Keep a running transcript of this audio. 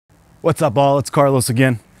What's up all, it's Carlos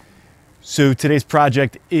again. So today's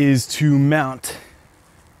project is to mount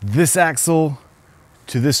this axle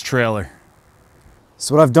to this trailer.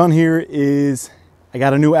 So what I've done here is I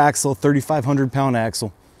got a new axle, 3,500 pound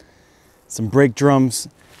axle, some brake drums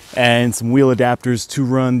and some wheel adapters to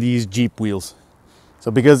run these Jeep wheels. So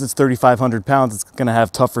because it's 3,500 pounds, it's gonna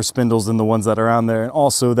have tougher spindles than the ones that are on there, and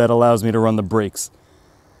also that allows me to run the brakes.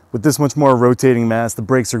 With this much more rotating mass, the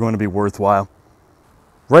brakes are going to be worthwhile.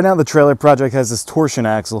 Right now the trailer project has this torsion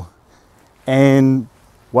axle, and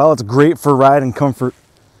while it's great for ride and comfort,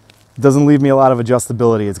 it doesn't leave me a lot of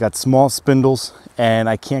adjustability. It's got small spindles and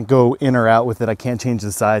I can't go in or out with it. I can't change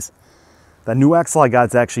the size. The new axle I got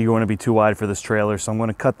is actually going to be too wide for this trailer, so I'm going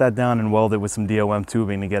to cut that down and weld it with some DOM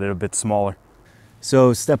tubing to get it a bit smaller.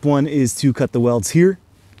 So step one is to cut the welds here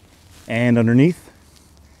and underneath,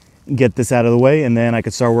 get this out of the way, and then I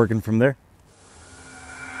could start working from there.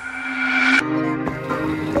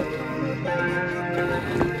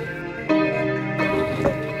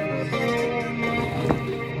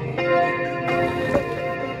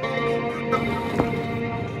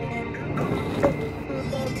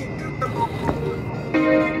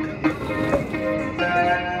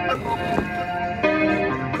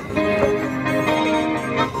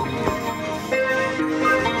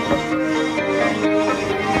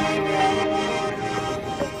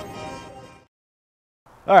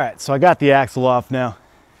 All right, so I got the axle off now.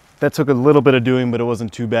 That took a little bit of doing, but it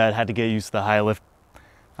wasn't too bad. Had to get used to the high lift.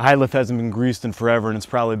 The high lift hasn't been greased in forever, and it's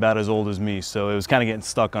probably about as old as me, so it was kind of getting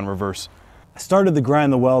stuck on reverse. I started to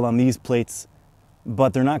grind the weld on these plates,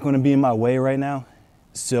 but they're not going to be in my way right now,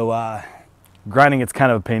 so grinding it's kind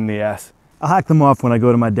of a pain in the ass. I'll hack them off when I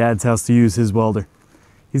go to my dad's house to use his welder.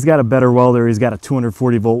 He's got a better welder. He's got a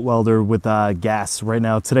 240 volt welder with gas. Right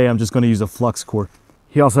now, today I'm just going to use a flux core.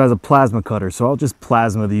 He also has a plasma cutter, so I'll just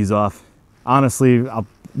plasma these off. Honestly, I'll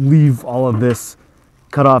leave all of this,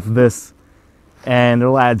 cut off this, and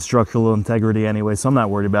it'll add structural integrity anyway, so I'm not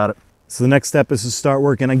worried about it. So the next step is to start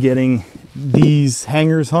working on getting these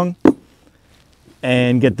hangers hung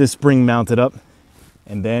and get this spring mounted up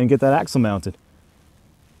and then get that axle mounted.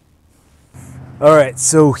 All right,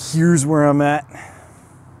 so here's where I'm at.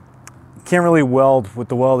 Can't really weld with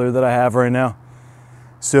the welder that I have right now.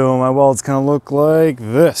 So my welds kind of look like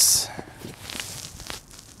this.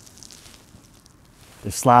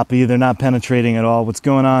 They're sloppy, they're not penetrating at all. What's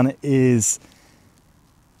going on is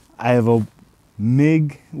I have a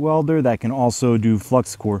MIG welder that can also do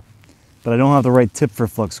flux core, but I don't have the right tip for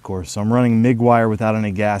flux core. So I'm running MIG wire without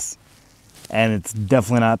any gas, and it's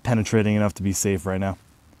definitely not penetrating enough to be safe right now.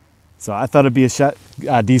 So I thought it'd be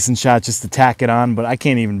a decent shot just to tack it on, but I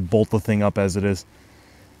can't even bolt the thing up as it is.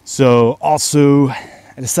 So also,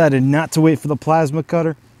 I decided not to wait for the plasma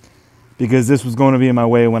cutter because this was going to be in my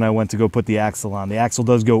way when I went to go put the axle on. The axle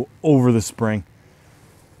does go over the spring.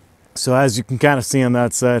 So as you can kind of see on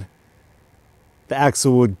that side, the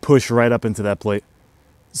axle would push right up into that plate.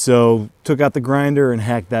 So took out the grinder and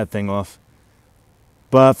hacked that thing off.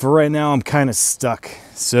 But for right now, I'm kind of stuck.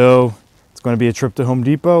 So it's going to be a trip to Home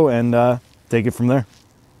Depot and take it from there.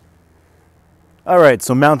 All right,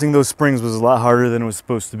 so mounting those springs was a lot harder than it was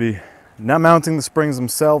supposed to be. Not mounting the springs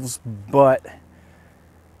themselves, but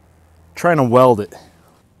trying to weld it.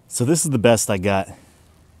 So this is the best I got.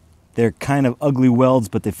 They're kind of ugly welds,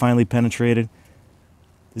 but they finally penetrated.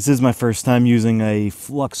 This is my first time using a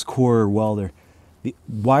flux core welder. The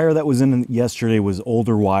wire that was in yesterday was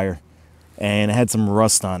older wire, and it had some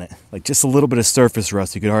rust on it. Like just a little bit of surface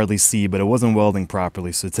rust you could hardly see, but it wasn't welding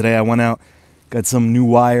properly. So today I went out, got some new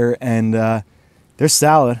wire, and they're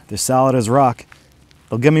solid. They're solid as rock.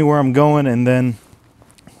 They'll get me where I'm going, and then,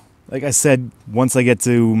 like I said, once I get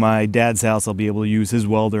to my dad's house, I'll be able to use his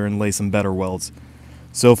welder and lay some better welds.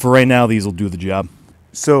 So for right now, these will do the job.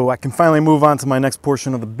 So I can finally move on to my next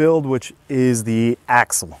portion of the build, which is the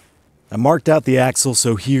axle. I marked out the axle,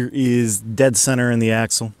 so here is dead center in the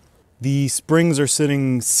axle. The springs are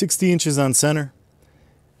sitting 60 inches on center,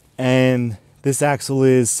 and this axle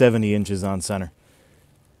is 70 inches on center.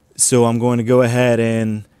 So I'm going to go ahead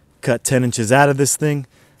and cut 10 inches out of this thing.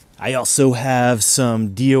 I also have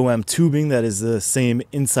some DOM tubing that is the same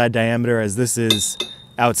inside diameter as this is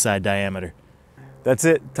outside diameter. That's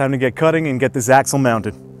it. Time to get cutting and get this axle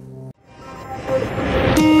mounted.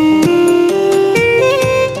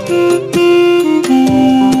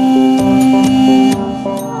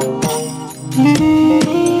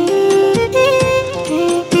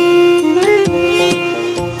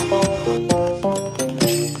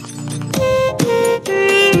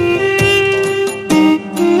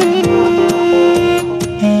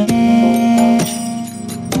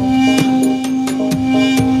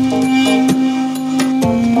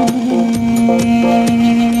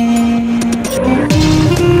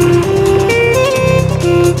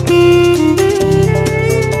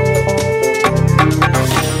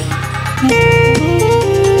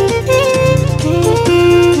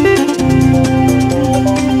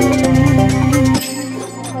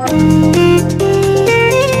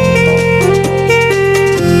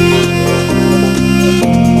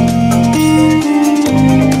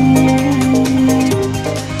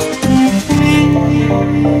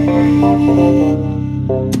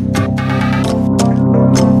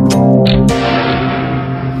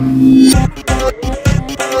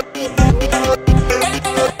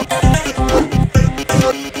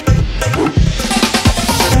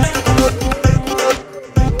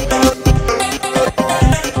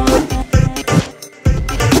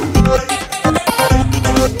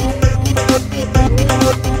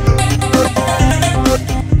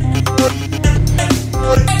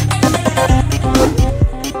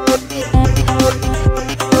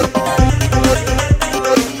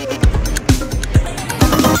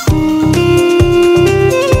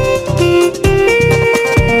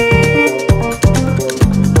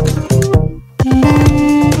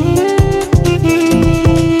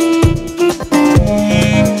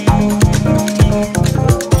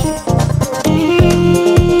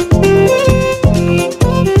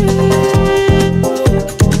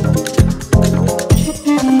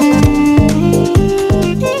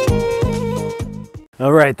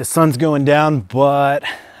 right, the sun's going down, but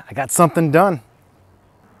I got something done.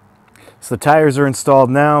 So the tires are installed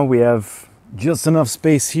now. We have just enough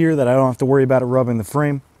space here that I don't have to worry about it rubbing the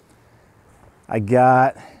frame. I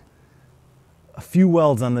got a few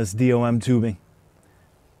welds on this DOM tubing.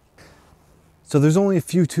 So there's only a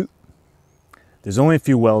few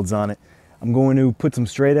welds on it. I'm going to put some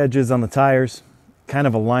straight edges on the tires, kind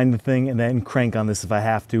of align the thing, and then crank on this if I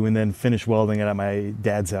have to, and then finish welding it at my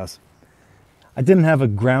dad's house. I didn't have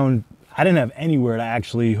anywhere to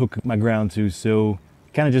actually hook my ground to, so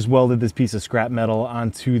kind of just welded this piece of scrap metal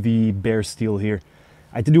onto the bare steel here.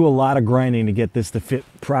 I had to do a lot of grinding to get this to fit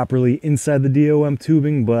properly inside the DOM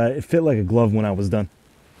tubing, but it fit like a glove when I was done.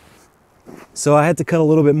 So I had to cut a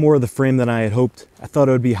little bit more of the frame than I had hoped. I thought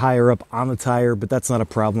it would be higher up on the tire, but that's not a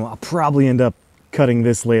problem. I'll probably end up cutting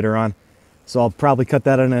this later on. So I'll probably cut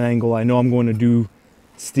that at an angle. I know I'm going to do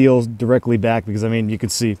steel directly back because, I mean, you can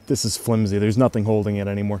see this is flimsy. There's nothing holding it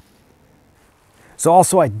anymore. So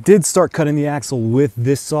also I did start cutting the axle with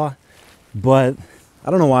this saw, but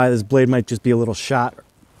I don't know why. This blade might just be a little shot,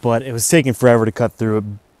 but it was taking forever to cut through. It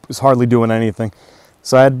was hardly doing anything.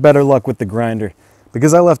 So I had better luck with the grinder.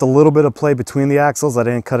 Because I left a little bit of play between the axles, I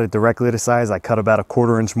didn't cut it directly to size. I cut about a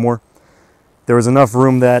 1/4 inch more. There was enough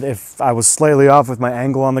room that if I was slightly off with my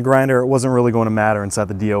angle on the grinder, it wasn't really going to matter inside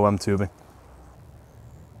the DOM tubing.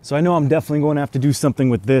 So I know I'm definitely going to have to do something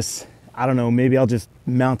with this. I don't know, maybe I'll just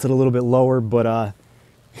mount it a little bit lower, but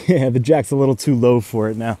yeah, the jack's a little too low for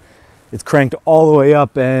it now. It's cranked all the way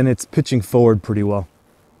up and it's pitching forward pretty well.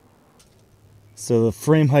 So the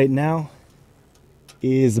frame height now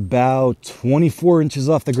is about 24 inches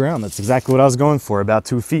off the ground. That's exactly what I was going for, about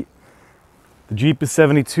 2 feet. The Jeep is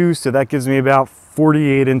 72, so that gives me about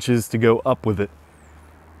 48 inches to go up with it.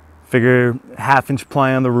 Figure 1/2 inch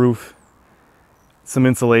ply on the roof, some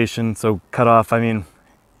insulation, so cut off, I mean,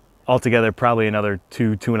 altogether probably another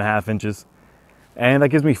 2.5 inches. And that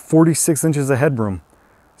gives me 46 inches of headroom.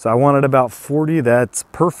 So I wanted about 40, that's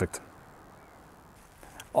perfect.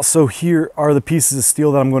 Also, here are the pieces of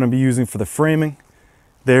steel that I'm going to be using for the framing.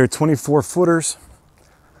 They're 24 footers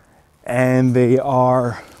and they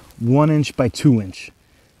are 1 inch by 2 inch.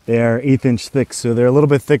 They are 1/8 inch thick, so they're a little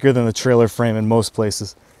bit thicker than the trailer frame in most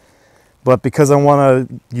places. But because I want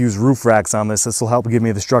to use roof racks on this, this will help give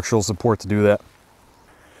me the structural support to do that.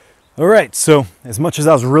 All right, so as much as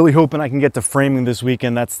I was really hoping I can get to framing this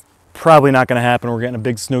weekend, that's probably not going to happen. We're getting a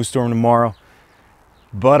big snowstorm tomorrow.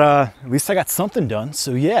 But at least I got something done,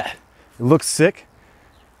 so yeah, it looks sick.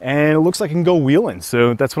 And it looks like I can go wheeling,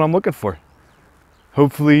 so that's what I'm looking for.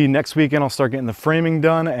 Hopefully next weekend I'll start getting the framing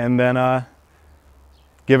done and then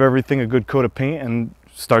give everything a good coat of paint and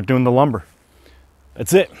start doing the lumber.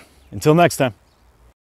 That's it. Until next time.